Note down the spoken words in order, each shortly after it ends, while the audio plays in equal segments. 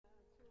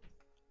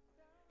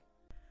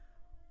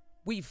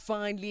We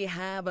finally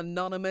have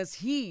Anonymous.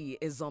 He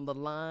is on the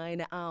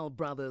line. Our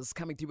brothers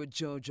coming through with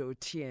Jojo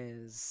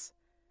Tears.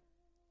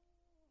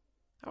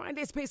 All right,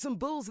 let's pay some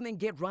bills and then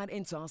get right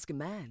into Ask a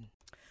Man.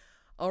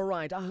 All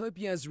right, I hope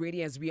you're as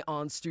ready as we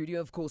are in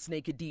studio. Of course,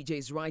 Naked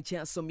DJ's right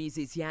here.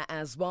 Somizi's here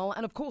as well.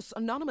 And of course,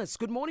 Anonymous.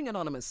 Good morning,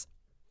 Anonymous.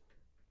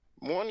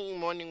 Morning,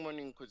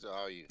 Kuzo.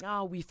 How are you?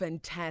 We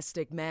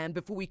fantastic, man.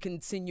 Before we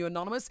continue,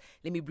 Anonymous,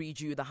 let me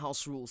read you the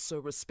house rules. So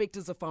respect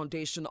is the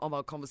foundation of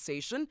our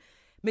conversation.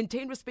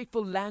 Maintain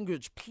respectful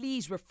language.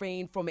 Please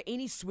refrain from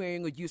any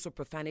swearing or use of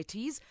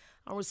profanities.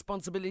 Our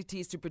responsibility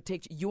is to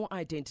protect your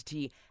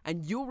identity,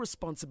 and your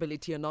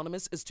responsibility,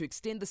 Anonymous, is to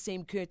extend the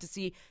same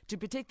courtesy to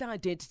protect the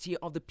identity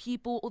of the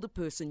people or the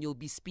person you'll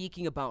be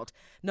speaking about.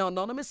 Now,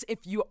 Anonymous,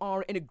 if you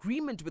are in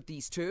agreement with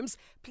these terms,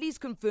 please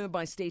confirm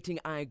by stating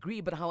I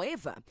agree. But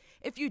however,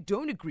 if you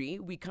don't agree,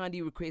 we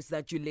kindly request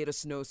that you let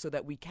us know so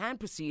that we can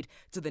proceed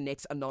to the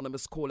next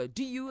anonymous caller.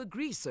 Do you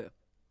agree, sir?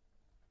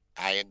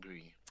 I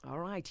agree. All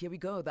right, here we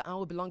go. The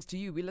hour belongs to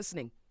you. We're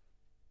listening.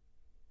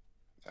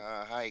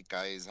 Hi,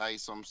 guys. Hi,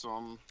 Som.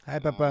 Hi,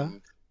 Papa.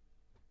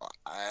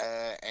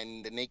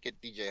 And the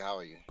Naked DJ, how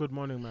are you? Good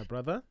morning, my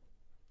brother.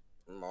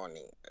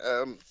 Morning.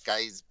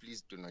 Guys,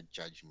 please do not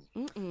judge me.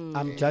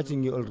 I'm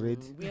judging you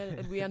already.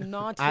 We are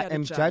not I here to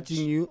am judge.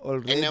 judging you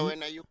already. And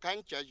when you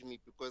can't judge me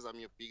because I'm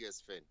your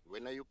biggest fan.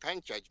 When you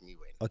can't judge me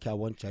when? Okay, I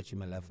won't judge you,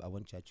 my love. I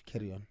won't judge you.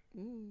 Carry on.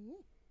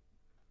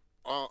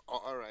 Oh,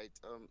 all right.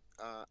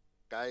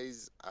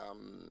 Guys,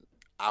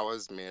 I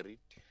was married.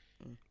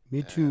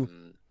 Me too.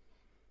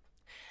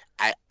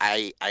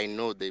 I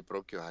know they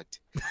broke your heart.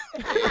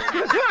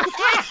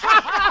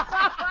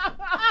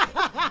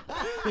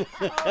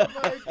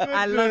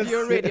 I love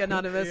you already,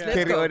 Anonymous. Yeah. Let's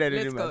Carry go. on, Let's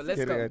Anonymous. go. Let's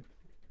Carry go. on.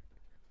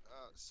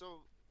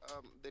 So,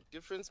 the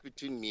difference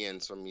between me and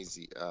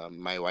Somizi,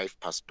 my wife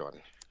passed on.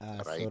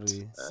 Right?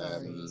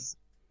 Sorry.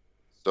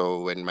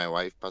 So when my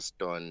wife passed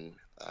on,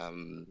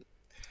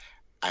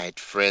 I had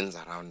friends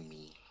around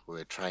me who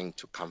were trying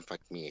to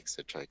comfort me,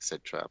 etc.,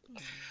 etc.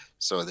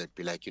 So they'd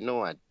be like, you know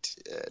what,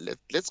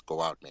 let's go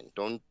out, man.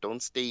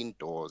 Don't stay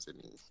indoors,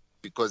 and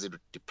because it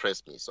would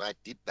depress me. So I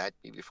did that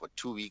maybe for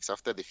 2 weeks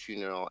after the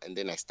funeral, and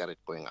then I started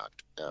going out.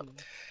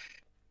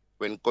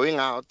 When going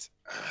out,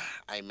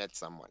 I met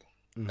someone.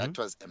 That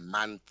was a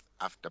month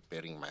after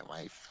burying my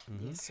wife.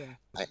 Yes, sir.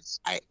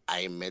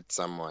 I met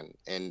someone,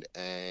 and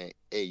hey,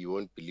 you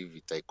won't believe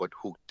it. I got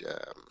hooked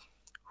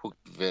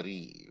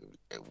very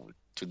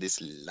to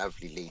this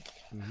lovely lady.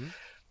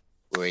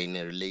 We're in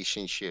a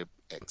relationship,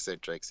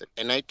 etc., etc.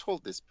 And I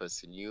told this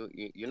person, you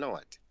know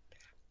what?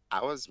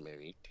 I was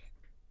married.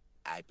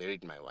 I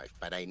buried my wife,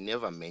 but I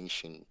never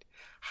mentioned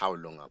how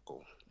long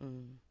ago.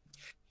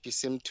 She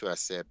seemed to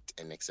accept,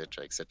 and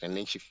etc., etc. And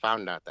then she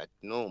found out that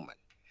no, man,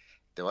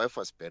 the wife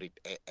was buried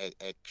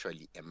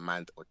actually a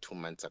month or 2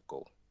 months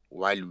ago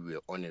while we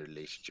were on a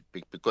relationship,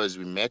 because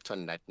we met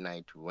on that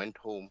night. We went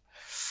home,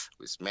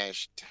 we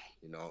smashed,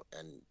 and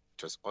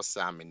it was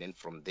awesome. And then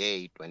from there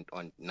it went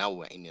on. Now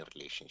we're in a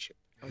relationship.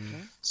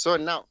 Okay. So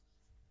now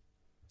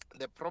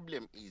the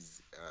problem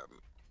is,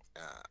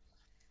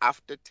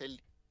 after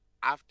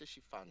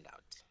she found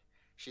out,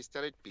 she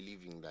started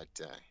believing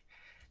that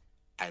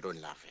I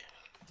don't love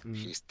her.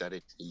 She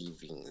started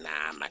believing,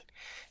 nah, man,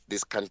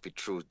 this can't be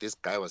true. This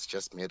guy was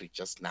just married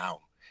just now.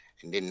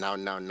 And then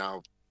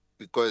now,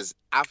 because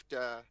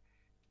after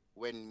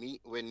when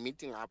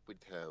meeting up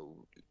with her,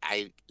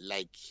 I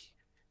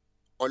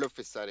all of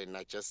a sudden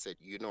I just said,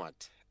 you know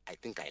what, I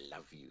think I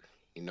love you,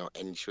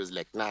 and she was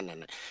like, no,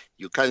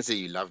 you can't say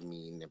you love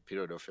me in a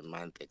period of a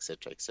month,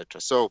 etc., etc.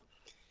 So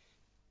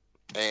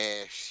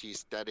she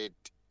started,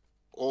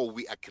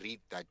 we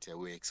agreed that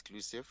we're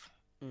exclusive.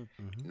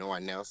 No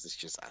one else, it's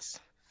just us,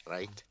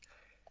 right?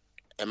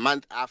 A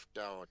month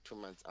after or 2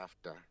 months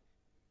after,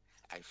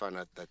 I found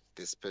out that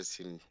this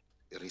person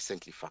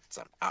recently fucked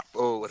some up.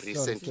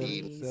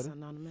 Recently. Please,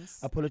 Anonymous.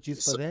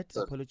 Apologies for that.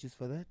 Sorry. Apologies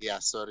for that. Yeah,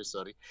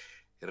 sorry.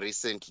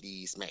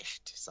 Recently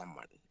smashed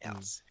someone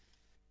else.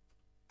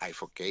 I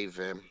forgave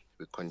him.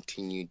 We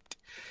continued.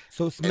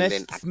 So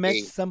smashed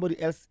somebody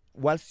else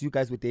whilst you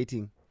guys were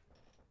dating.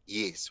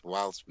 Yes,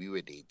 whilst we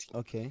were dating.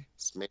 Okay.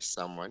 Smashed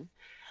someone,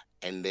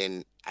 and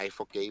then I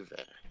forgave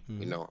her.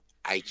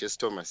 I just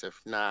told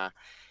myself, nah,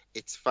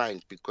 it's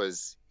fine,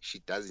 because she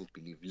doesn't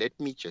believe. Let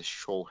me just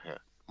show her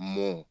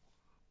more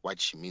what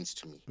she means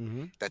to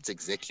me. That's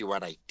exactly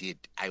what I did.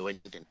 I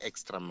went an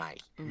extra mile.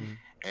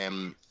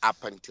 Up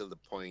until the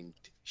point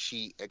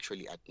she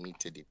actually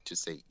admitted it, to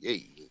say,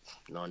 hey,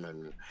 no.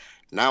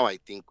 Now I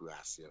think we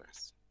are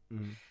serious.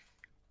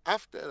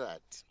 After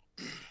that,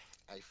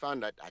 I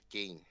found out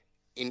again.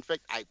 In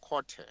fact, I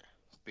caught her,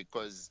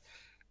 because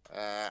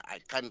I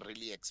can't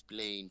really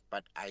explain,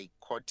 but I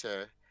caught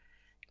her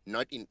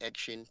not in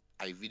action.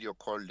 I video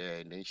called her,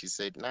 and then she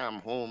said, nah,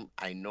 I'm home.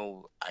 I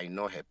know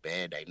her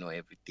bed. I know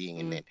everything.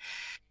 And then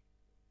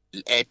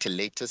at a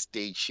later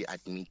stage, she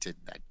admitted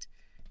that,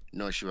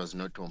 no, she was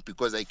not home,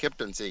 because I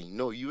kept on saying,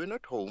 no, you were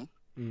not home.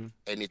 And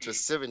it was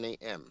 7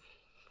 a.m.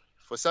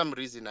 For some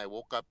reason, I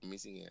woke up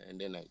missing her, and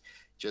then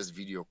just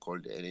video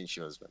called her, and then she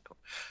was went home.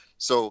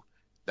 So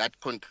that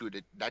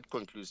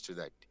concludes to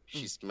that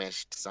she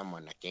smashed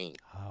someone again.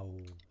 How?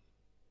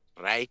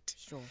 Right?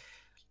 Sure.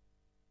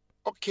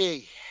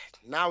 Okay,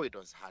 now it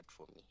was hard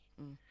for me.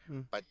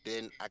 But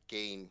then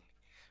again,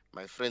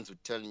 my friends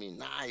would tell me,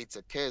 nah, it's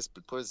a curse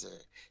because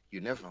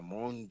you never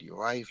mourned your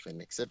wife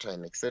and etc.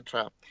 and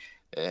etc.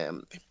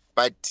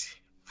 But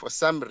for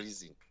some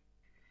reason,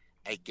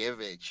 I gave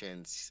her a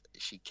chance.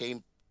 She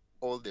came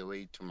all the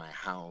way to my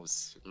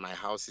house. My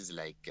house is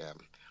like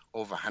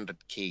over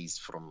 100 k's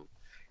from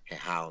her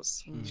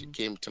house. She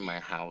came to my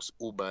house,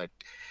 Ubered,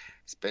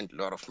 spent a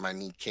lot of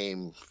money,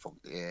 came,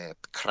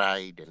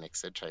 cried, and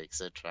etc.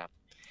 etc.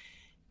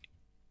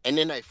 And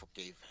then I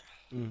forgave her.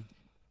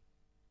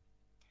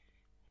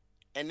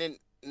 And then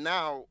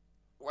now,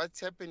 what's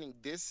happening?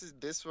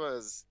 This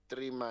was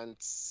 3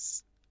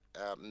 months.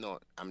 No,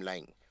 I'm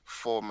lying.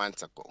 4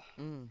 months ago.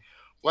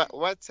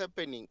 What's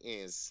happening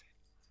is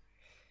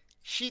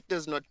she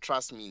does not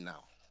trust me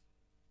now.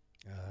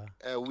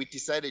 We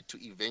decided to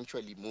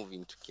eventually move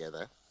in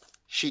together.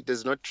 She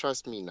does not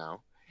trust me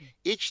now.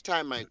 Each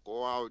time I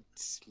go out,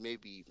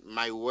 maybe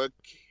my work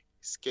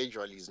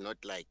schedule is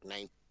not like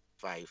 9 to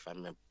 5.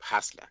 I'm a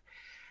hustler.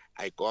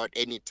 I go out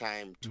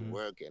anytime to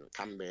work and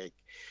come back.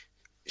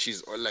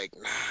 She's all like,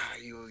 nah,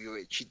 you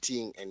were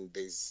cheating, and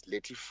there's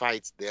little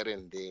fights there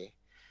and there.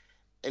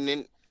 And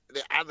then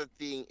the other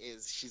thing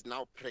is she's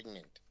now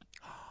pregnant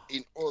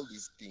in all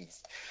these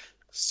things.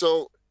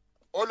 So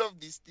all of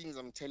these things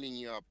I'm telling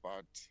you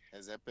about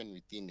has happened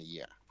within a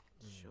year.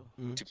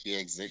 Sure. To be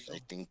exact, I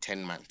think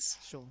 10 months.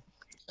 Sure.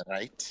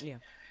 Right? Yeah.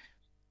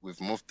 We've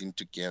moved in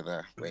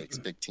together. We're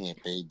expecting a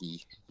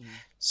baby.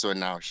 So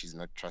now she's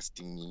not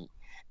trusting me.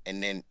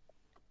 And then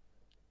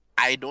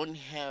I don't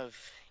have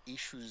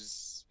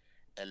issues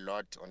a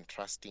lot on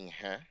trusting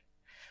her,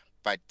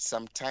 but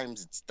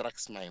sometimes it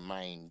strikes my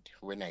mind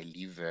when I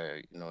leave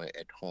her,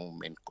 at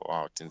home and go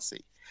out and say,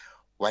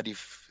 what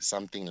if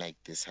something like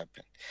this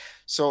happened?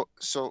 So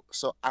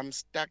I'm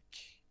stuck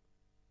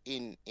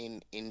in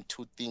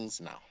two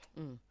things now.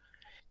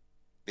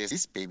 There's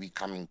this baby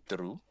coming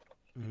through,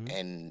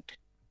 and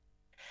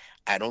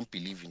I don't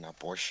believe in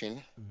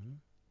abortion,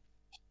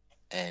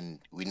 and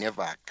we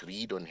never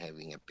agreed on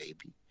having a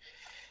baby.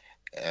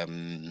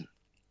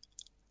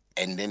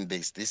 And then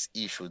there's this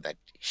issue that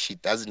she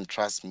doesn't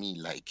trust me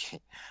like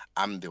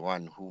I'm the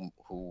one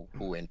who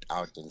went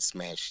out and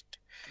smashed,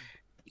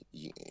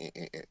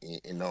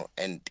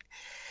 and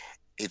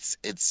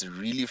it's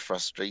really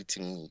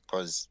frustrating me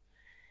because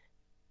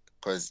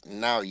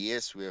now,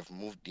 yes, we have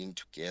moved in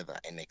together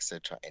and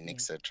etc. and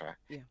etc.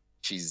 Yeah.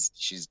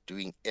 She's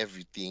doing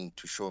everything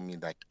to show me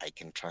that I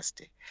can trust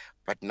her,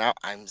 but now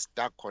I'm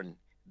stuck on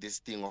this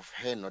thing of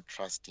her not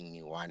trusting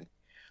me. 1,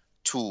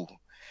 2,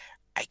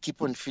 I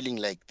keep on feeling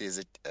like there's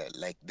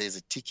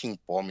a ticking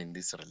bomb in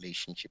this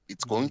relationship.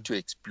 It's going to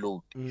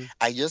explode.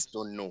 I just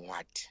don't know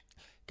what.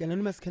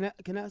 Anonymous, can I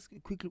ask a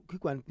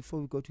quick one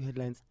before we go to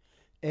headlines?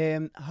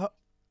 How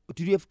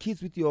did you have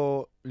kids with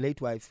your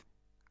late wife?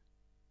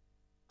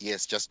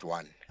 Yes, just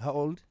one. How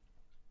old?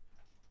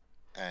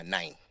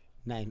 9.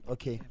 9.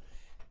 Okay.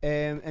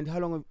 And how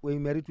long were you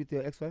married with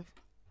your ex-wife?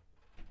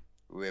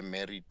 We were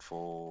married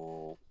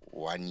for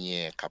 1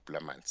 year, a couple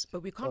of months.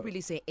 But we can't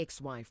really say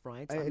ex-wife,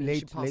 right? I mean, she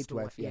late passed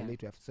away. wife. Yeah,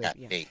 late wife. So,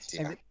 late,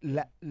 yeah.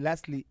 And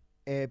lastly,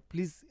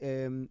 please,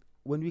 when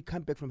we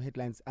come back from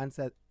headlines,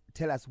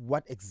 tell us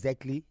what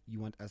exactly you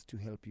want us to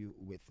help you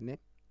with, ne?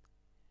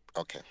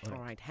 Okay. All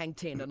right. Hang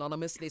 10,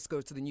 Anonymous. Let's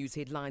go to the news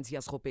headlines.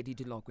 Here's Khopedi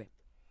Dilogwe.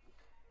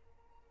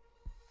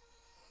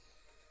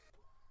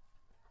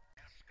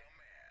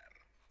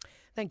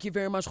 Thank you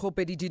very much,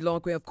 Khopedi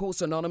Dilogwe. Of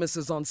course, Anonymous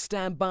is on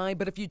standby.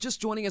 But if you're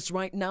just joining us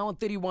right now at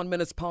 31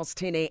 minutes past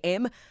 10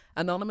 a.m.,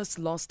 Anonymous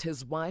lost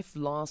his wife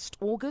last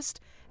August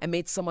and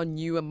met someone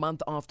new a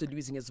month after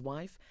losing his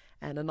wife.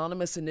 And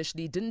Anonymous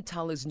initially didn't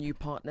tell his new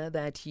partner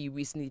that he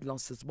recently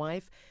lost his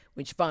wife.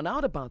 When she found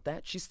out about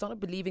that, she started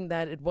believing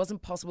that it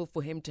wasn't possible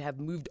for him to have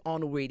moved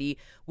on already,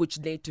 which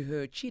led to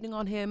her cheating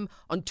on him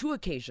on 2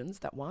 occasions,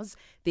 that was.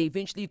 They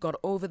eventually got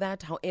over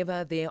that.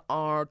 However, there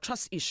are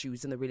trust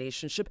issues in the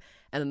relationship,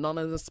 and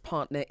Anonymous'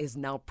 partner is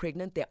now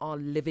pregnant. They are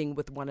living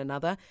with one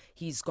another.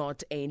 He's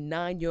got a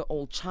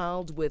 9-year-old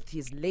child with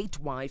his late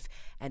wife,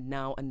 and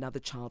now another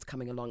child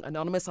coming along.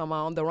 Anonymous, am I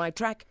on the right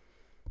track?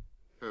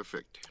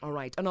 Perfect. All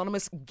right.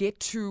 Anonymous, get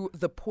to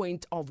the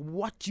point of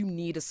what you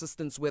need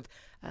assistance with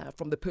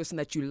from the person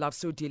that you love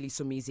so dearly,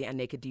 Somizi and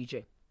Naked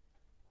DJ.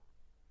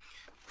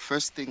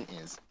 First thing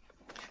is,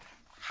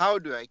 how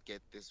do I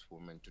get this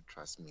woman to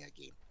trust me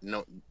again?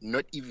 No,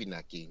 not even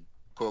again.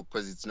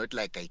 Because it's not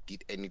like I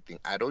did anything.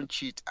 I don't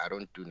cheat. I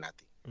don't do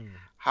nothing.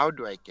 How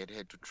do I get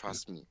her to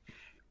trust me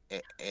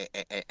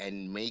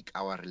and make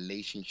our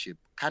relationship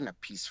kind of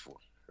peaceful?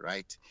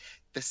 Right?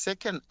 The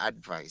second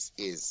advice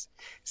is,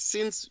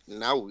 since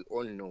now we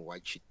all know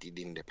what she did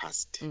in the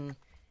past,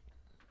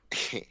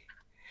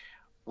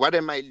 what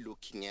am I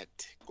looking at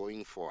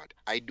going forward?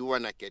 I do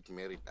want to get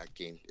married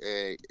again.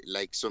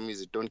 Like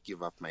Somizi, don't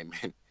give up, my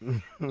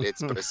man.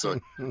 Let's press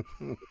on.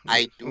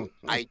 I do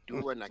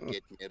want to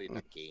get married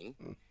again.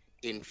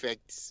 In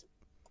fact,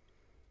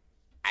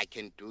 I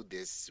can do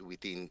this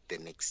within the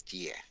next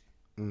year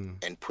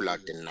and pull out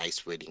a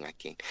nice wedding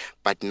again.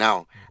 But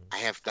now I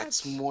have that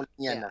small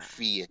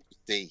fear to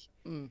say,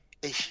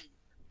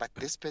 but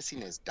this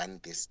person has done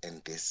this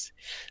and this.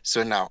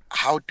 So now,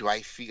 how do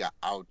I figure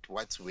out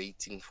what's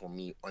waiting for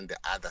me on the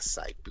other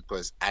side?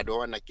 Because I don't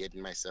want to get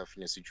myself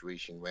in a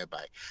situation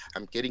whereby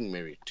I'm getting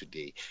married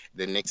today.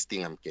 The next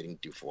thing I'm getting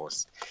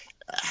divorced.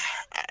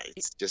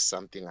 It's just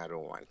something I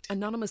don't want.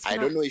 Anonymous, I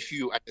don't know if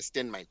you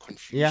understand my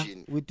confusion.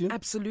 Yeah, we do.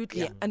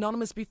 Absolutely. Yeah.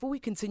 Anonymous, before we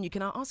continue,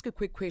 can I ask a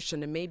quick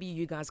question, and maybe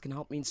you guys can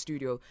help me in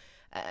studio?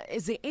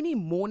 Is there any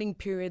mourning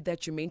period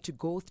that you're meant to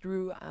go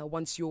through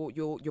once your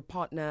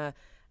partner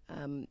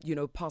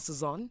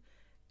passes on?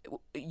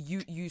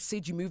 You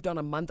said you moved on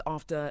a month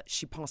after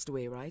she passed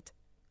away, right?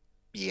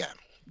 Yeah.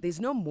 There's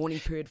no mourning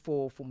period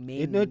for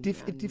men. It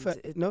differs. It's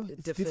different.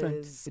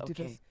 It okay.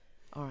 differs.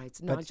 All right.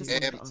 No, I just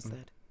wanted to ask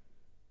that.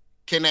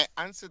 Can I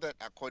answer that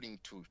according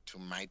to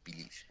my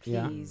belief?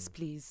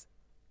 Please.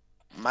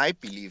 My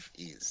belief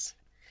is,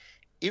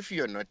 if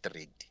you're not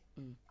ready,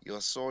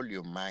 your soul,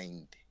 your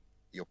mind,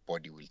 your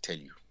body will tell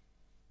you.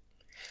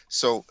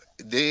 So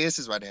this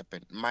is what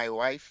happened. My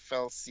wife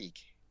fell sick,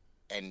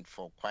 and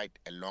for quite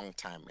a long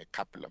time, a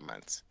couple of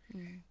months.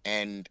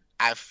 And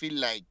I feel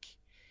like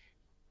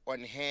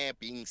on her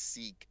being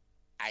sick,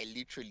 I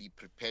literally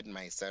prepared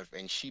myself,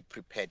 and she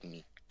prepared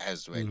me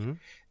as well.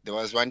 There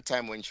was one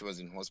time when she was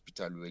in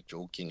hospital, we were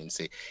joking and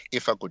say,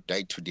 if I could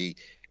die today,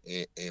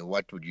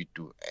 what would you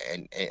do?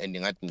 And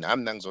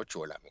I'm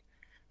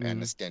I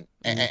understand.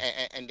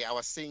 And I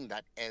was saying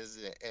that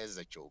as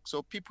a joke.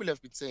 So people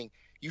have been saying,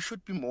 you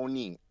should be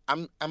mourning.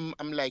 I'm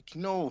like,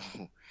 no.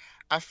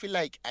 I feel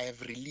like I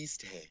have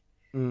released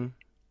her.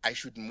 I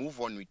should move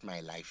on with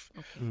my life.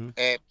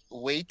 Okay.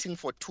 Waiting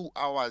for 2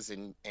 hours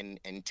and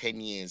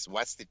 10 years,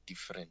 what's the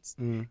difference?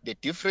 The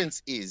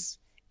difference is,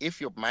 if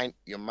your mind,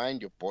 your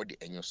body,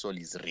 and your soul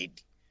is ready,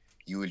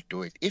 you will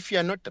do it. If you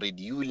are not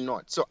ready, you will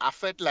not. So I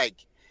felt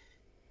like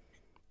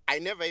I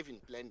never even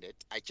planned it.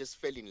 I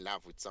just fell in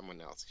love with someone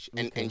else.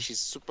 And she's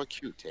super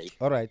cute, eh?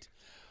 All right.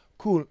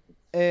 Cool.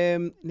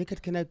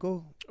 Niket, can I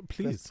go?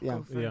 Please.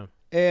 First?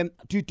 Yeah.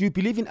 Do you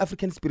believe in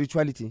African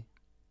spirituality?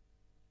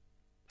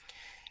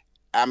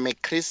 I'm a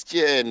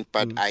Christian,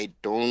 but I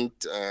don't.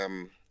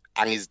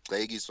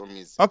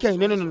 Okay,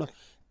 no.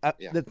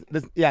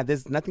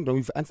 There's nothing wrong.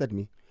 You've answered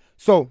me.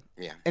 So,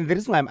 and the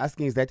reason why I'm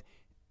asking is that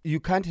you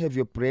can't have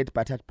your bread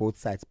buttered both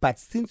sides. But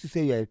since you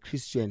say you're a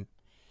Christian,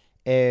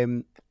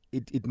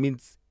 it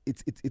means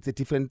it's a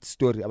different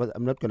story.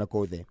 I'm not gonna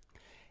go there,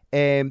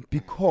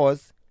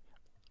 because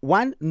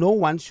no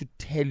one should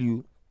tell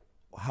you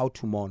how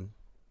to mourn,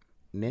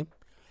 né?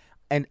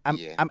 And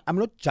I'm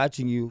not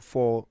judging you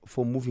for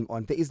moving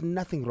on. There is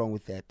nothing wrong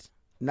with that.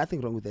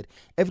 Nothing wrong with that.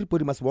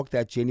 Everybody must walk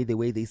their journey the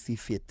way they see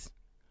fit.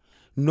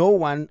 No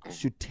one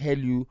should tell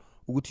you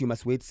you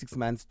must wait 6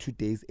 months, 2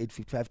 days,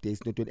 855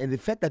 days, not 20. And the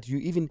fact that you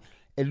even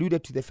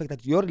alluded to the fact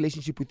that your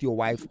relationship with your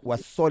wife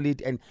was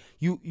solid, and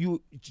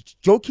you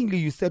jokingly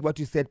you said what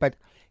you said, but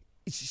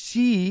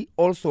she's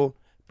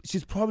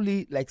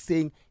probably like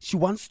saying she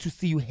wants to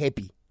see you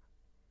happy,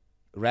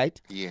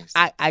 right? Yes.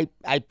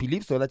 I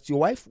believe so, that your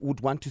wife would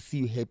want to see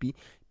you happy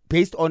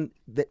based on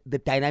the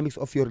dynamics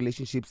of your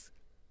relationships,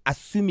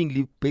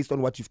 assumingly based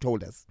on what you've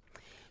told us.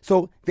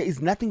 So there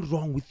is nothing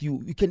wrong with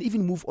you. You can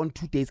even move on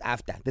 2 days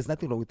after. There's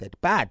nothing wrong with that.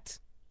 But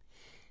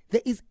there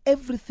is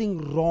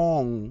everything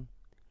wrong.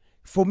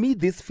 For me,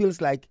 this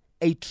feels like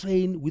a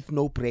train with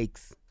no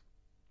brakes.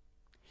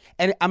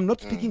 And I'm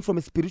not speaking from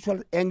a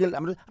spiritual angle.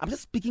 I'm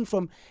just speaking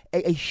from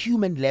a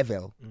human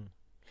level.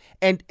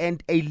 And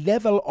a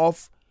level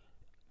of,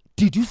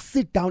 did you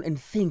sit down and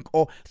think?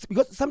 Or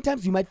because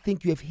sometimes you might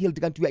think you have healed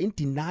and you are in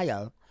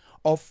denial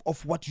of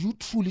what you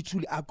truly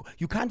are.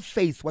 You can't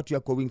face what you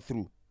are going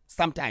through.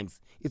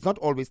 Sometimes. It's not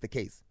always the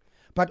case.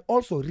 But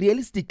also,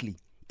 realistically,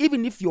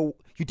 even if you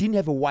didn't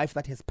have a wife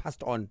that has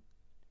passed on,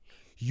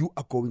 you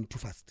are going too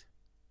fast.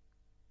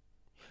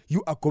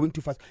 You are going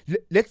too fast.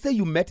 Let's say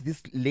you met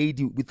this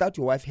lady without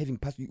your wife having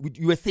passed.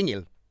 You were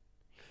single.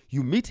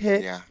 You meet her.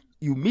 Yeah.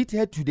 You meet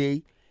her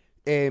today.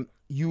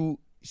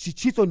 She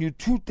cheats on you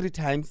 2-3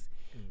 times.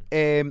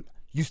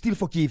 You still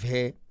forgive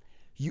her.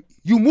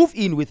 You move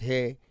in with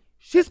her.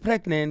 She's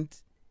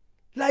pregnant.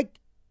 Like,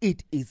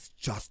 it is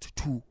just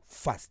too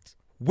fast,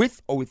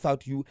 with or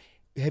without you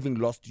having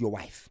lost your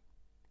wife.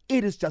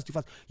 It is just too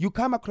fast. You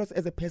come across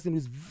as a person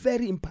who's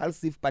very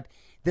impulsive, but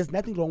there's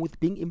nothing wrong with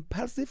being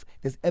impulsive.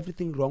 There's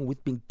everything wrong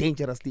with being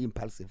dangerously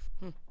impulsive.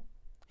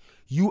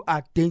 You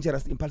are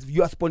dangerous, impulsive.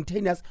 You are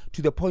spontaneous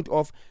to the point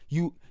of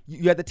you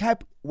are the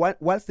type,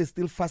 whilst they're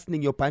still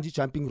fastening your bungee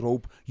jumping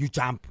rope, you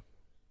jump.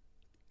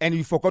 And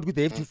you forgot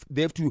they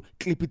have to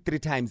clip it 3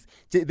 times.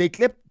 They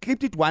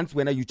clipped it once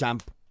when you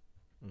jump.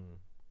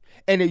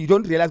 And you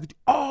don't realize,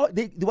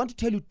 they want to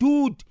tell you,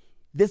 dude,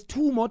 there's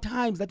 2 more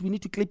times that we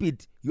need to clip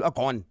it. You are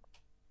gone.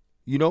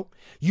 You know,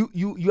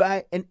 you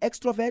are an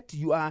extrovert.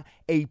 You are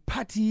a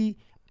party.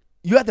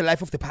 You are the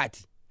life of the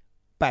party.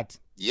 But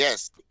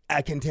Yes.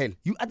 I can tell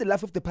you are the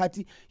life of the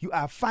party. You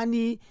are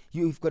funny.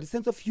 You've got a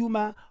sense of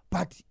humor,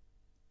 but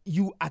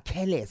you are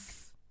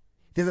careless.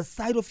 There's a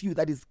side of you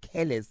that is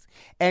careless,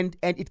 and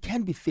it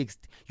can be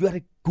fixed. You are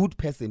a good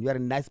person. You are a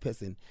nice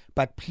person,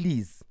 but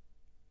please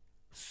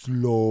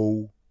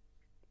slow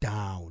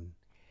down.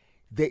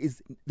 There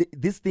is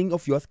this thing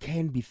of yours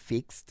can be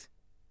fixed.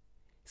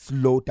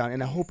 Slow down,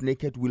 and I hope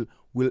Naked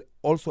will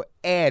also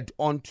add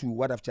on to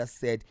what I've just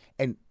said,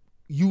 and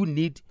you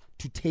need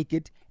to take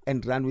it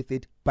and run with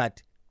it,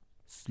 but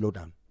slow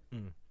down.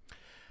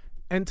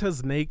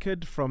 Enters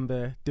Naked from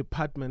the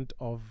Department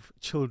of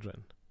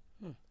Children.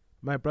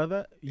 My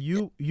brother,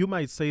 you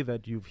might say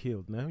that you've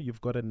healed. Now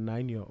you've got a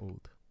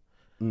 9-year-old,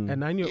 a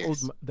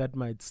 9-year-old Yes. that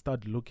might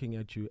start looking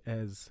at you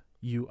as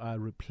you are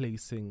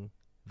replacing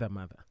the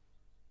mother,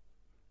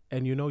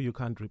 and you know you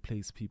can't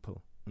replace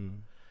people.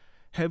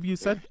 Have you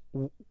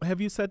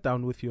sat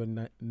down with your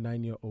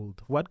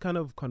 9-year-old? What kind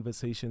of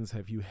conversations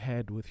have you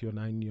had with your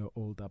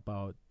 9-year-old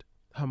about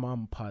her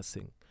mom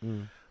passing?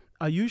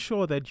 Are you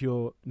sure that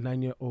your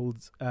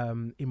 9-year-old's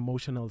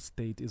emotional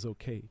state is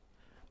okay?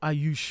 Are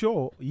you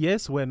sure?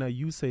 Yes, when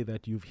you say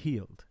that you've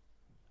healed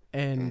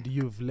and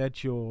you've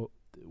let your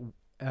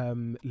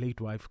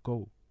late wife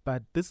go,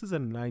 but this is a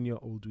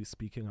 9-year-old we're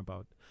speaking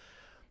about.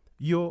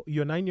 Your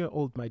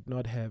 9-year-old might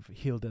not have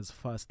healed as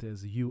fast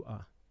as you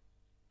are.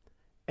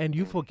 And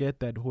you forget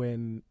that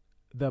when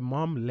the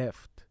mom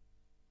left,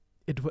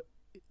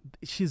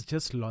 she's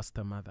just lost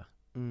her mother.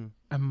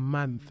 A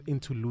month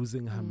into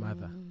losing her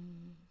mother.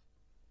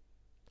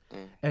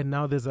 And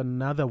now there's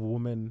another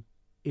woman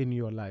in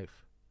your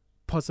life,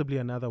 possibly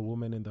another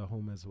woman in the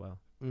home as well.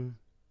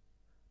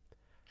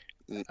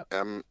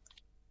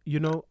 You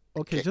know,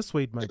 okay, just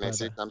wait, my Can I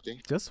say brother.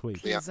 something? Just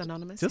wait. Yeah. Please,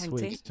 Anonymous. Just hang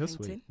wait. tight, Just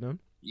hang wait. tight. No?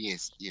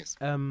 Yes, yes.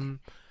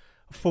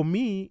 For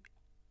me,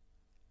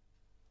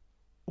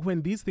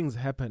 when these things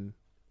happen,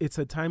 it's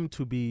a time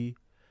to be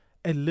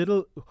a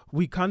little.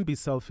 We can't be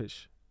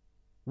selfish.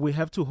 We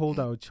have to hold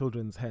our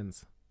children's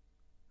hands.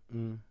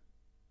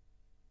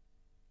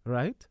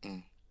 Right?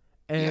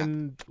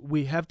 And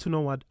we have to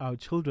know what our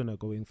children are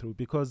going through,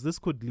 because this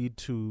could lead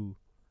to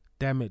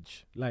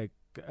damage, like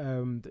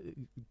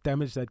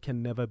damage that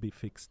can never be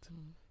fixed.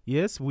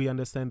 Yes, we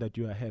understand that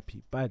you are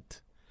happy,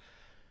 but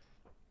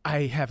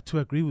I have to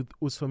agree with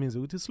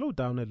Usfaminzo to slow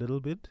down a little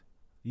bit.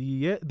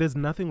 Yeah, there's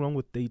nothing wrong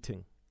with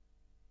dating.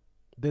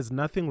 There's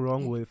nothing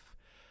wrong with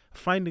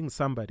finding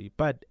somebody.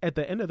 But at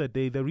the end of the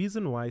day, the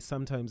reason why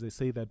sometimes they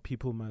say that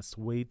people must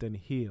wait and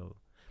heal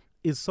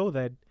is so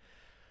that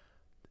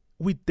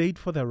we date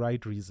for the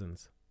right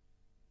reasons.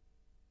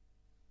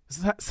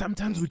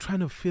 Sometimes we're trying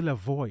to fill a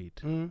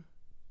void.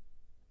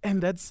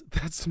 And that's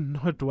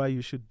not why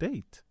you should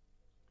date.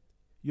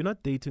 You're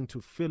not dating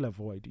to fill a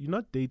void. You're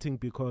not dating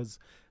because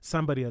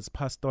somebody has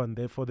passed on,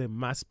 therefore there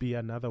must be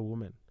another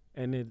woman.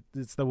 And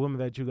it's the woman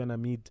that you're going to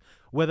meet.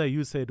 Whether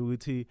you said,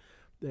 Uti,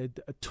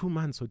 2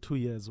 months or 2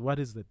 years, what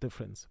is the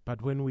difference?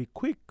 But when we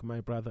quick, my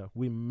brother,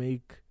 we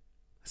make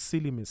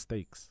silly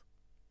mistakes.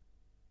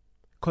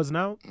 Because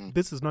now,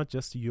 this is not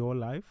just your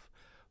life,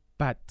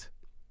 but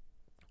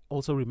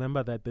also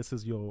remember that this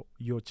is your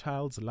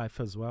child's life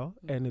as well,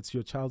 and it's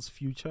your child's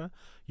future,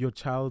 your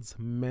child's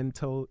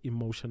mental,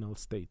 emotional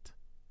state.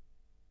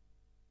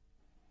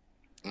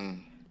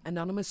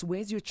 Anonymous,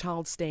 where's your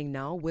child staying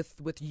now with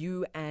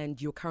you and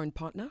your current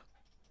partner?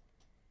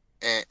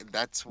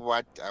 That's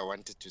what I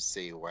wanted to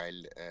say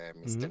while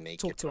Mr. Naked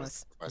Talk to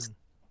was, us.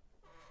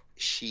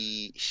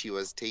 She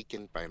was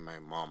taken by my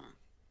mom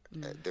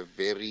the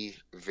very,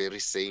 very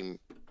same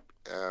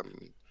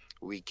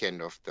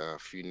weekend of the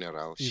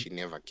funeral. She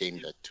never came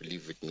back to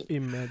live with me.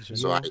 Imagine.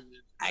 So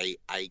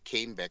I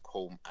came back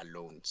home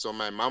alone. So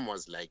my mom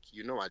was like,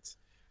 you know what?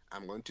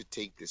 I'm going to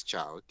take this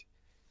child.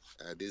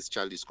 This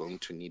child is going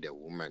to need a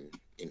woman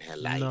in her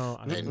life. No,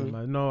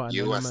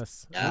 you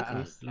was-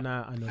 anonymous.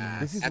 Anonymous.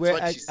 This is That's where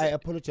what I she said.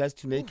 apologize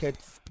to Naked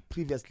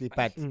previously,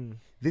 but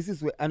this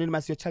is where,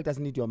 Anonymous, your child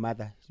doesn't need your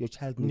mother. Your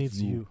child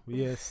needs you.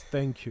 Yes,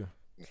 thank you.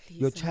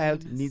 Your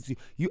child needs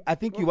you. I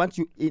think you want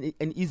you in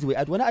an easy way.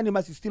 At one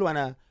Anonymous, you still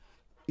wanna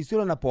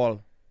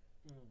ball,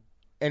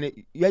 and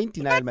you are in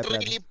denial, my brother.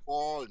 Really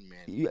ball,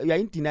 man. You are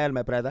in denial,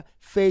 my brother.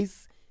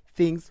 Face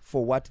things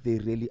for what they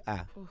really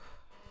are.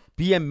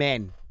 Be a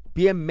man.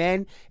 Be a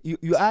man.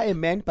 You are a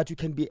man, but you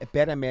can be a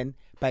better man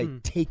by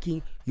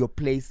taking your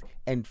place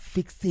and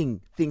fixing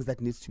things that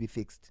needs to be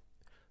fixed.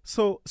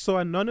 So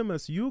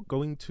Anonymous, you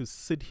going to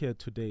sit here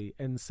today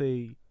and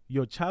say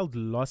your child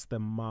lost the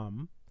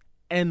mom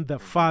and the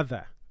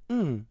father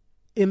in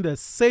the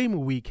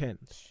same weekend?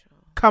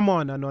 Come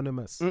on,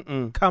 Anonymous.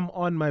 Come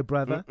on, my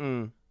brother.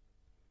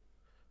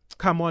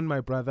 Come on,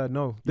 my brother.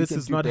 No, this can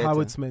is do not how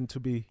better. it's meant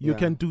to be. You Yeah.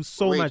 can do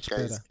so Wait, much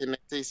guys, better. can I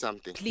say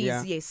something? Please,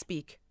 Yeah. yes,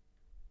 speak.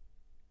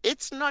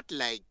 It's not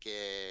like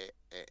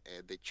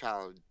the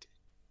child,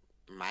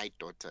 my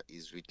daughter,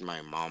 is with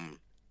my mom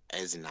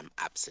as in I'm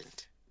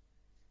absent.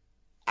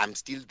 I'm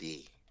still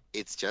there.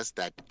 It's just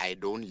that I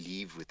don't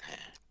live with her.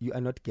 You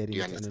are not getting Do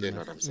you it, understand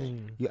Anonymous. what I'm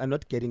saying? You are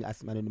not getting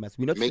us, Anonymous.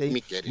 We're not Make saying me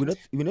get we're it.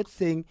 not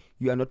saying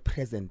you are not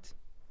present.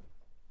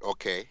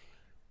 Okay.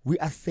 We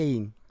are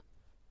saying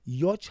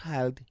your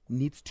child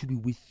needs to be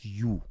with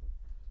you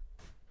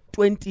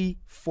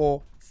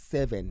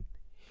 24/7.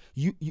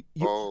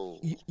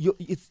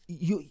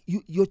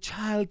 Your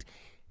child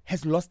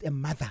has lost a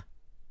mother.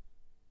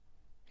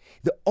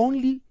 The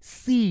only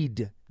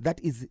seed that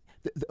is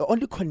the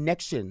only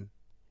connection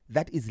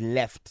that is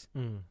left,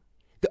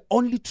 the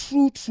only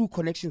true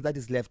connection that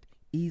is left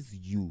is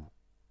you.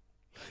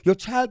 Your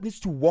child needs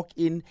to walk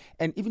in,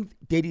 and even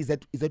daddy is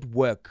at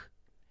work,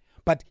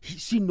 but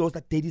she knows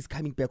that daddy is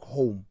coming back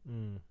home.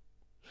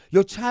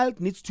 Your child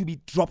needs to be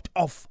dropped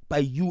off by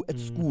you at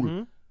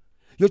school.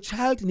 Your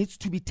child needs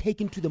to be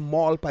taken to the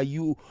mall by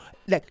you.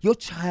 Like, your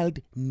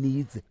child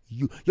needs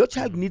you. Your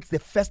child needs the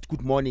first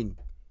good morning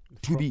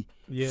to be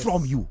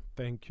from you.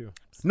 Thank you.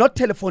 Not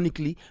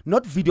telephonically,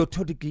 not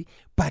videotonically,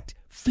 but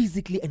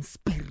physically and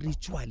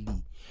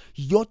spiritually.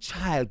 Your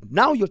child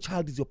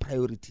is your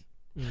priority.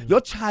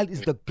 Your child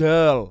is the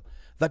girl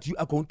that you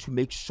are going to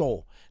make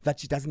sure that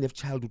she doesn't have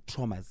childhood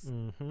traumas.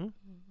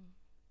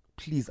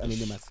 Please,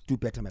 Anonymous, do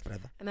better, my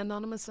brother. And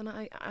Anonymous, and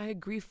I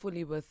agree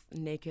fully with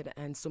Naked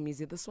and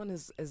Somizi. This one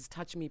is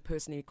touched me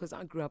personally because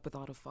I grew up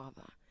without a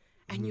father.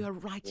 And you are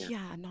right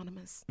here,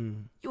 Anonymous.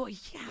 You are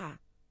here.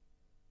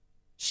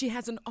 She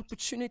has an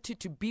opportunity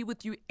to be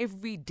with you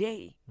every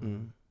day.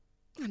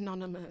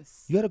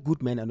 Anonymous. You're a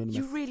good man, Anonymous.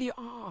 You really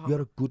are.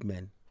 You're a good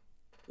man.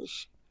 Do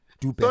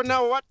So better.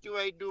 now what do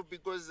I do?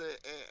 Because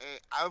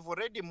I've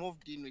already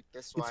moved in with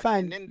this one. It's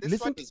fine. And then this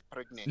Listen one is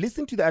pregnant.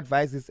 Listen to the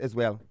advices as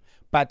well.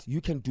 But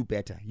you can do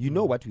better. You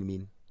know what we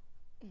mean.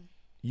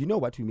 You know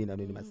what we mean,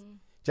 Anonymous.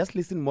 Just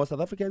listen more. South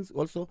Africans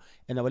also,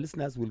 and our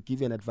listeners will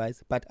give you an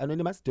advice. But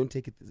Anonymous, don't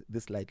take it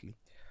this lightly.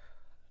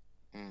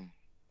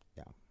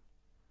 Yeah.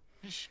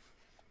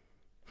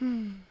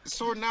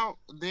 So now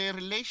the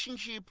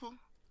relationship.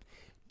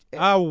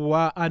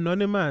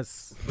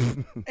 Anonymous.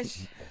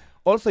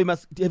 Also,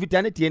 have you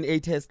done a DNA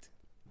test?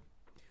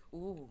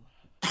 Ooh.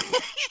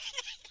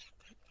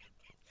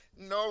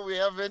 No, we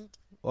haven't.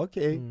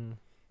 Okay.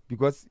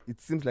 Because it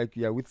seems like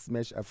you are with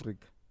Smash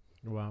Africa.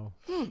 Wow.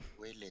 Well,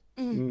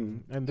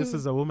 And this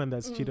is a woman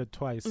that's cheated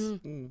twice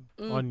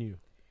on you.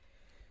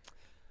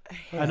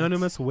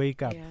 Anonymous,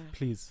 wake up, Yeah.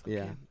 please.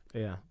 Yeah.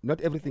 Yeah.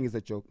 Not everything is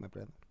a joke, my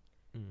brother.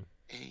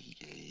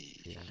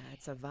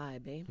 It's a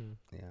vibe, eh?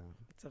 Yeah.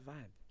 It's a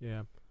vibe.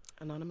 Yeah.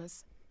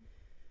 Anonymous.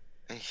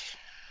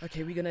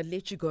 Okay, we're going to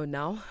let you go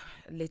now.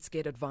 Let's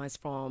get advice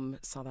from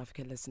South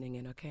Africa listening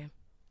in, okay?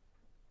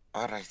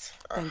 all right.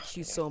 Thank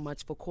you so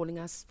much for calling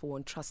us, for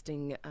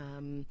entrusting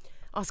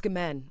Ask a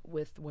Man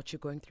with what you're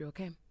going through,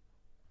 okay?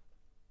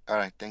 All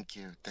right. Thank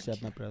you. Thank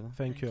Shut you. my brother.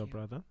 Thank you,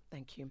 brother.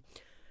 Thank you.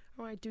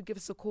 All right, do give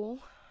us a call.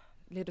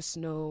 Let us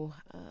know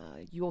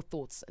your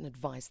thoughts and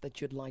advice that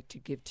you'd like to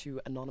give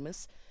to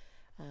Anonymous.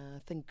 I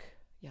think,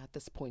 at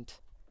this point,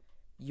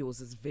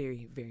 yours is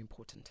very, very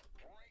important.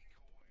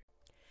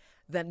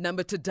 That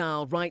number to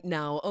dial right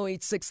now,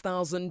 086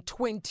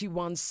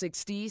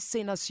 2160.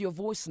 Send us your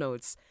voice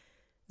notes,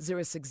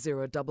 060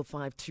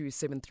 552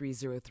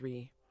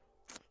 7303.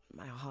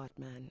 My heart,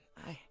 man.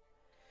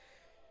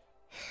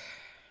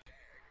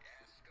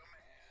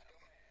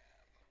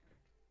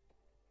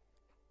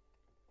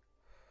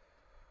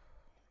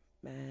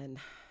 Man.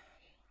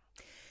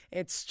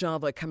 It's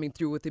Java coming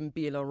through with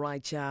Mbila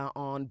right here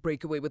on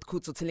Breakaway with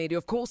Kutso Lady.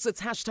 Of course,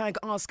 it's hashtag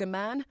Ask a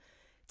Man.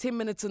 10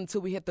 minutes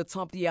until we hit the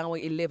top of the hour,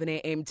 11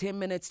 a.m. 10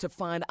 minutes to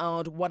find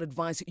out what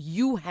advice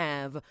you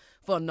have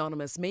for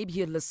Anonymous. Maybe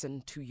he'll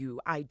listen to you.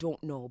 I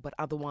don't know. But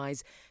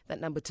otherwise, that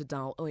number to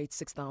dial,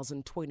 086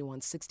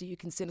 2160. You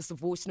can send us a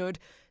voice note,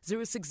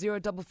 060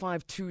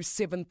 552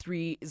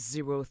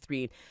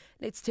 7303.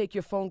 Let's take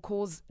your phone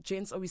calls.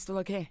 Gents, are we still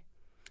okay?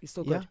 You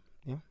still good?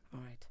 Yeah.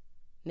 All right.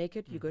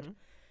 Naked, you good?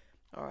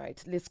 All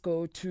right, let's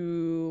go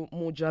to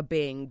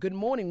Mujabeng. Good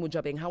morning,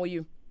 Mujabeng. How are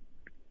you?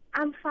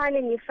 I'm fine,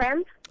 and your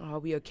friend? Are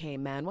we okay,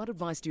 man? What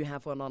advice do you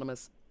have for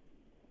Anonymous?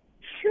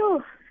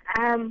 Sure.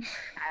 I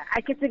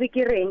get to be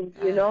kidding,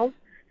 you know.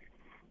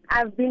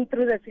 I've been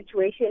through the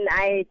situation.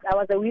 I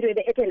was a widow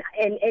at an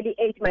early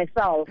age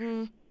myself.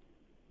 And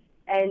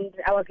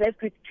I was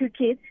left with 2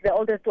 kids. The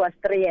oldest was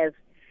 3 years.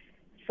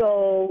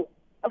 So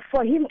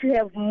for him to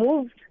have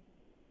moved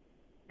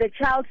the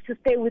child to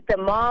stay with the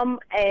mom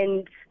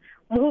and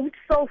moved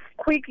so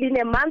quickly in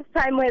a month's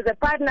time as a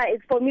partner,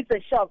 for me, it's a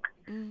shock.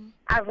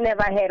 I've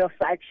never heard of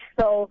such.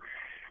 So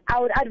I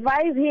would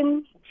advise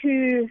him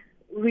to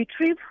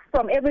retrieve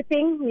from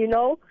everything, you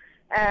know,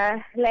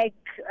 like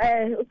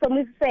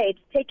someone said,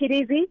 take it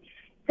easy,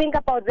 think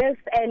about this,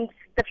 and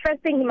the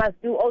first thing he must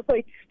do also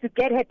is to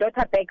get her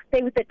daughter back,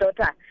 stay with the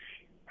daughter,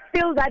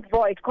 fill that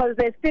void, because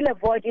there's still a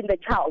void in the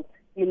child,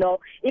 you know.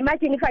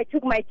 Imagine if I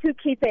took my 2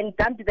 kids and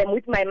dumped them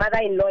with my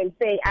mother-in-law and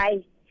say,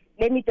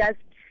 let me just,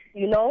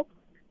 you know,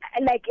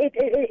 like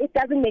it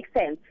doesn't make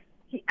sense.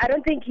 I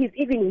don't think he's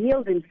even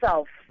healed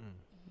himself.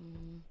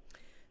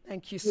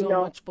 Thank you so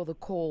much for the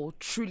call.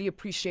 Truly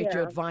appreciate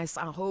your advice.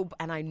 I hope,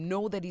 and I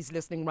know that he's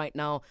listening right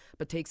now,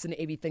 but takes in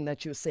everything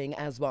that you're saying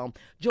as well.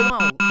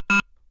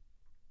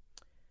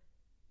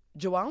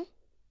 Joel?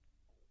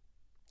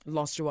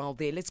 Lost Joel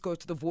there. Let's go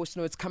to the voice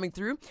notes coming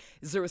through.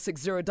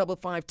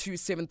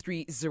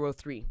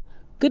 060-552-7303.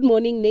 Good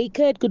morning,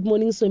 Naked. Good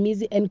morning,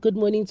 Somizi. And good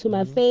morning to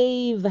my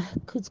fave,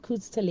 Kuts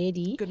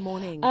Taledi. Good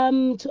morning.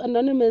 To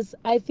Anonymous,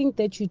 I think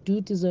that you do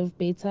deserve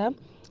better.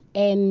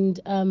 And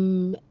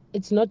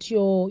it's not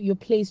your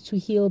place to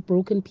heal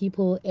broken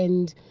people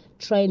and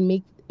try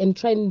and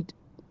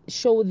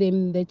show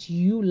them that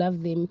you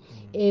love them.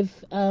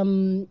 If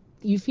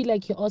you feel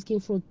like you're asking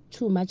for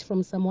too much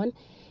from someone,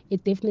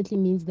 it definitely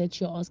means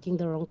that you're asking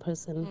the wrong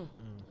person.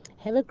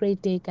 Have a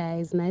great day,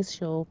 guys. Nice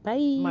show.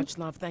 Bye. Much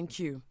love. Thank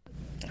you.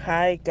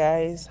 Hi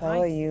guys, how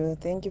are you?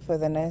 Thank you for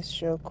the nice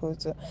show,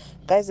 Kuto.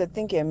 Guys, I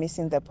think you're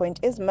missing the point.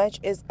 As much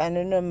as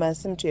Anonymous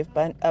seem to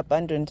have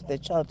abandoned the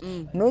child,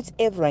 not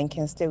everyone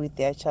can stay with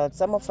their child.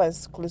 Some of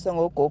us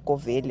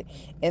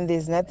and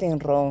there's nothing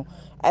wrong.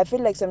 I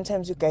feel like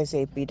sometimes you guys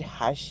are a bit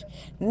harsh.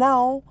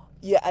 Now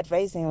you're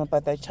advising him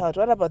about the child.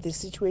 What about the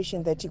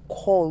situation that he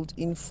called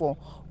in for?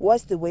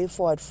 What's the way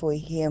forward for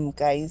him,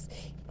 guys?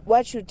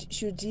 What should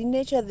he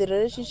nurture the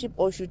relationship,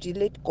 or should he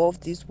let go of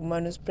this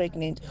woman who's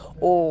pregnant,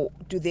 or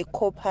do they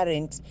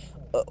co-parent?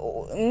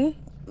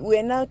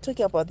 We're now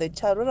talking about the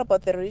child. What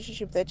about the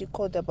relationship that you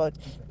called about?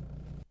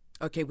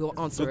 Okay, we'll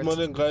answer Good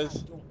morning,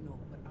 guys.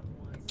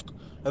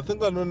 I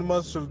think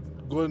Anonymous should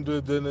go and do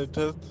a DNA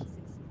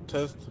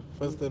test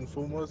first and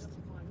foremost,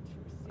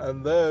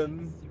 and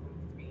then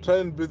try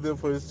and be there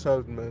for his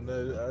child, man.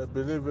 I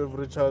believe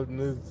every child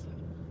needs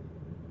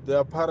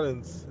their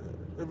parents.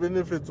 Even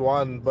if it's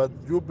one, but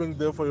you being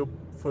there for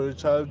your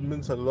child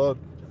means a lot,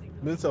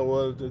 means a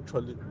world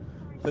actually.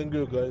 Thank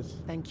you,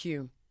 guys. Thank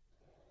you.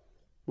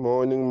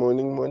 Morning.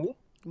 Morning.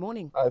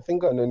 I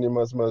think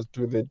Anonymous must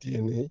do the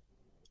DNA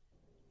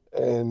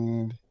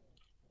and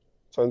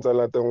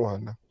tshwantsha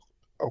ngwana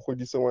a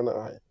godise ngwana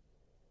hae,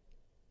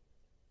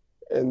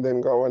 and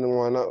then ka wane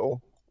ngwana o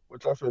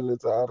tla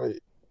feletsa a re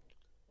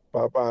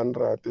papa a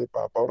nrate,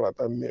 papa o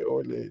rata mme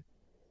o le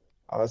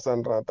a sa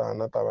nrata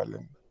ana taba le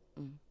nna.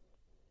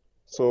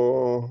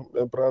 So,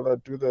 my brother,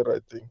 do the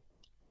right thing.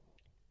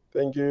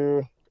 Thank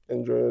you.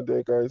 Enjoy your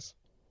day, guys.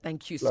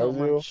 Thank you so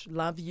much.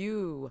 Love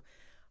you.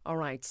 All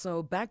right,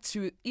 so back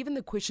to even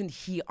the question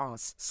he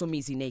asked,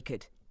 Somizi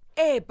Naked.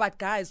 Hey, but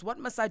guys, what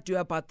must I do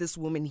about this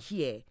woman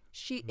here?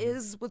 She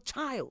is with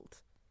child.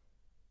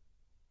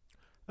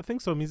 I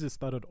think Somizi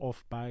started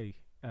off by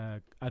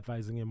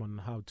advising him on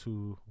how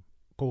to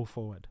go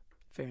forward.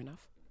 Fair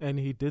enough. And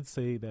he did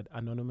say that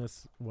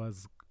Anonymous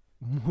was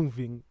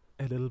moving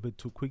a little bit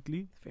too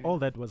quickly. All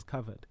that was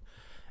covered.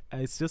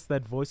 It's just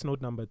that voice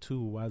note number 2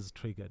 was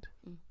triggered,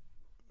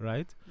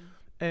 right?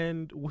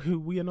 And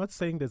we are not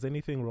saying there's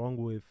anything wrong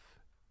with,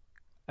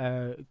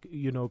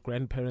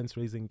 grandparents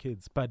raising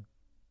kids. But,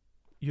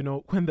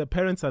 when the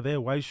parents are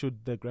there, why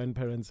should the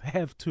grandparents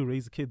have to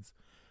raise kids?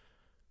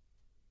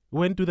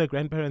 When do the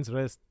grandparents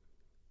rest?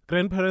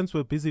 Grandparents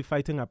were busy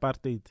fighting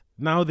apartheid.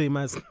 Now they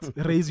must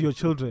raise your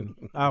children.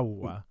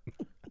 Awa.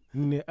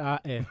 I'm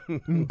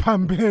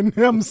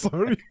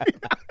sorry.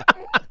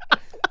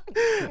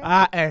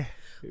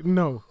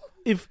 No.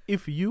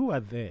 If you are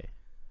there,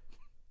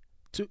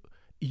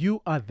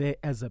 you are there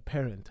as a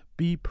parent.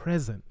 Be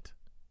present.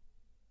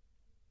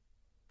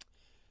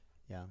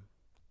 Yeah.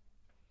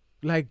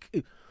 Like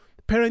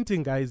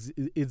parenting, guys,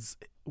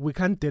 we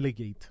can't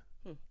delegate.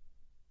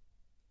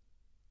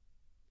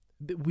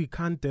 We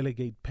can't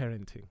delegate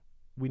parenting.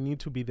 We need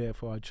to be there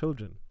for our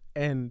children.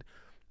 And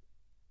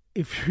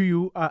if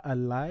you are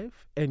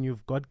alive and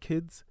you've got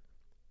kids,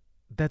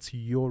 that's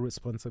your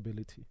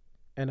responsibility.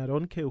 And I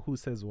don't care who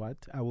says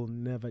what. I will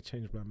never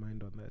change my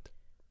mind on that.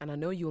 And I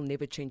know you'll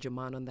never change your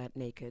mind on that,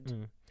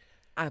 Naked.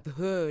 I've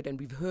heard,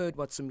 and we've heard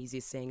what Somizi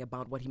is saying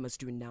about what he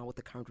must do now with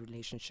the current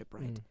relationship,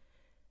 right?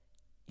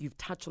 You've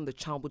touched on the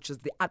child, which is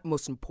the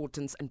utmost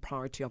importance and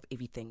priority of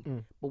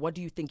everything. But what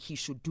do you think he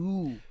should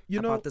do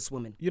about this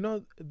woman?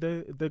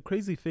 The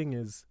crazy thing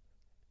is,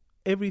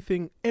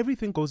 everything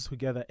goes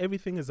together.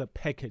 Everything is a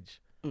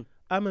package.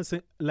 I'm a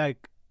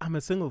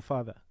single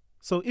father.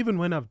 So even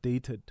when I've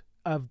dated,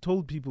 I've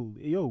told people,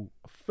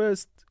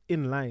 first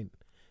in line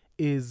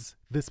is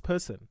this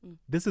person.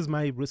 This is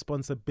my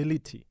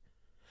responsibility.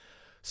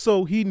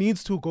 So he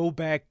needs to go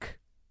back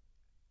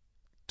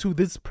to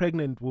this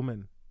pregnant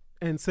woman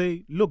and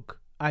say, look,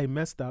 I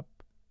messed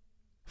up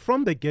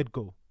from the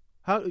get-go.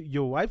 How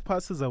your wife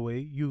passes away,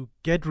 you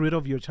get rid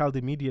of your child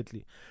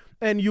immediately.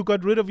 And you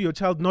got rid of your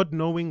child not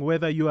knowing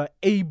whether you are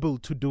able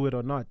to do it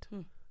or not.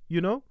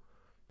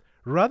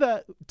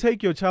 Rather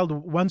take your child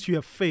once you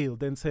have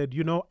failed and said,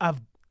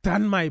 I've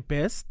done my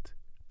best,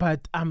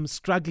 but I'm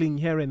struggling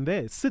here and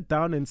there. Sit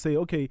down and say,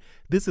 okay,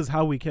 this is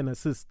how we can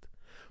assist.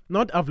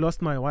 Not I've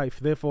lost my wife,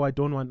 therefore I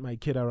don't want my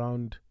kid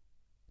around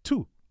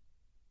too.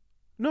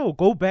 No,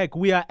 go back.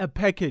 We are a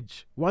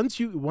package. Once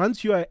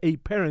you are a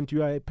parent,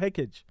 you are a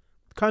package.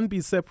 Can't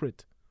be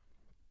separate.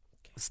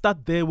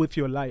 Start there with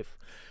your life.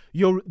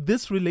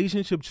 this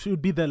relationship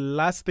should be the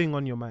last thing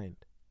on your mind.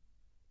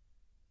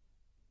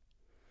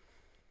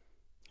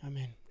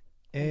 Amen.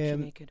 Thank you,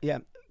 Naked. Yeah,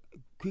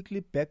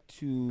 quickly back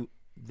to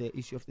the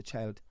issue of the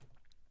child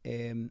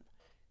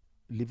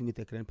living with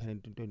a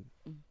grandparent.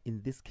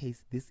 In this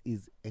case, this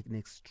is an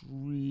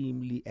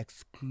extremely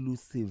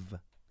exclusive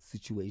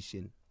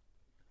situation.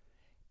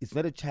 It's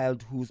not a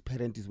child whose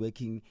parent is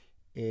working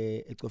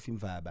at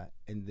Kofimvaba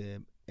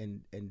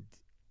and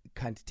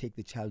can't take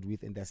the child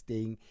with, and they're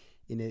staying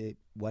in a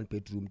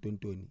one-bedroom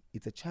tontoni.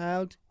 It's a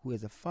child who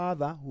has a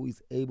father who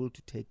is able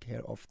to take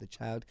care of the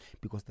child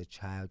because the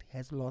child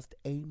has lost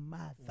a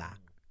mother.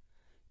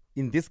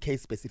 In this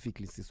case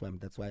specifically, Siswam,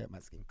 that's why I'm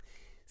asking.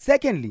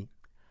 Secondly,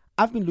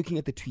 I've been looking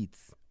at the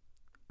tweets,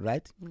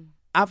 right?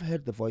 I've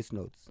heard the voice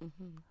notes.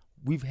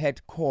 We've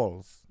had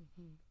calls.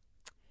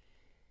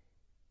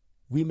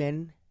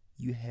 Women,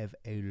 you have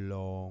a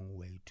long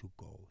way to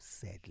go,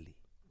 sadly.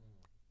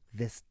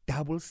 This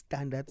double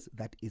standards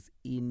that is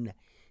in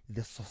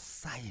the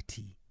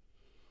society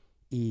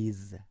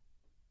is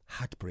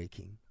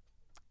heartbreaking.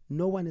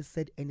 No one has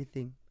said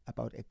anything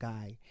about a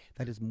guy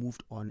that has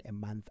moved on a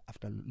month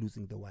after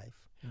losing the wife.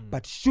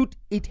 But should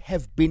it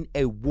have been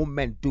a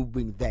woman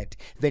doing that,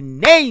 the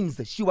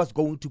names she was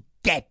going to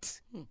get,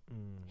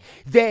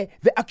 the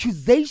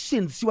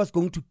accusations she was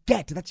going to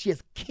get that she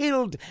has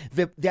killed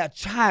their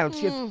child,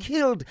 she has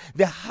killed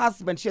their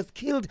husband, she has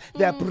killed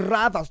their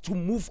brothers to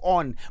move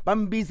on.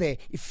 Bambize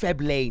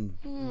Feb Lane.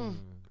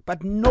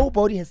 But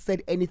nobody has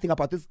said anything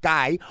about this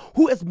guy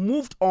who has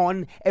moved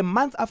on a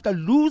month after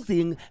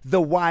losing the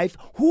wife,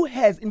 who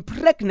has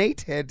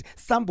impregnated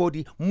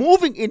somebody,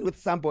 moving in with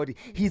somebody.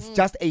 He's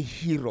just a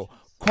hero.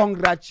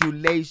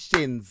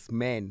 Congratulations,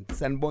 man.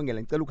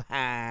 Sanbongela ngicela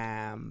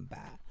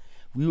ukuhamba.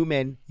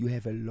 Women, you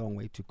have a long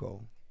way to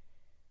go.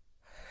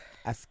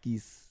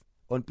 Askis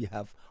on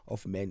behalf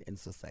of men and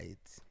society.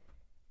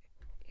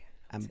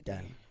 I'm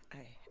done.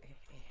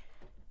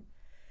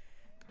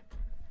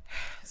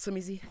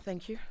 Somizi,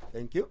 thank you.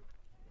 Thank you.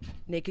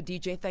 Naked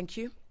DJ, thank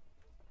you.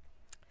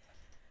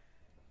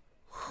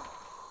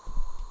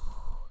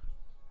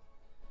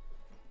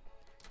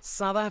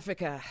 South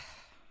Africa.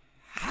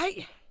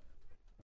 Hi.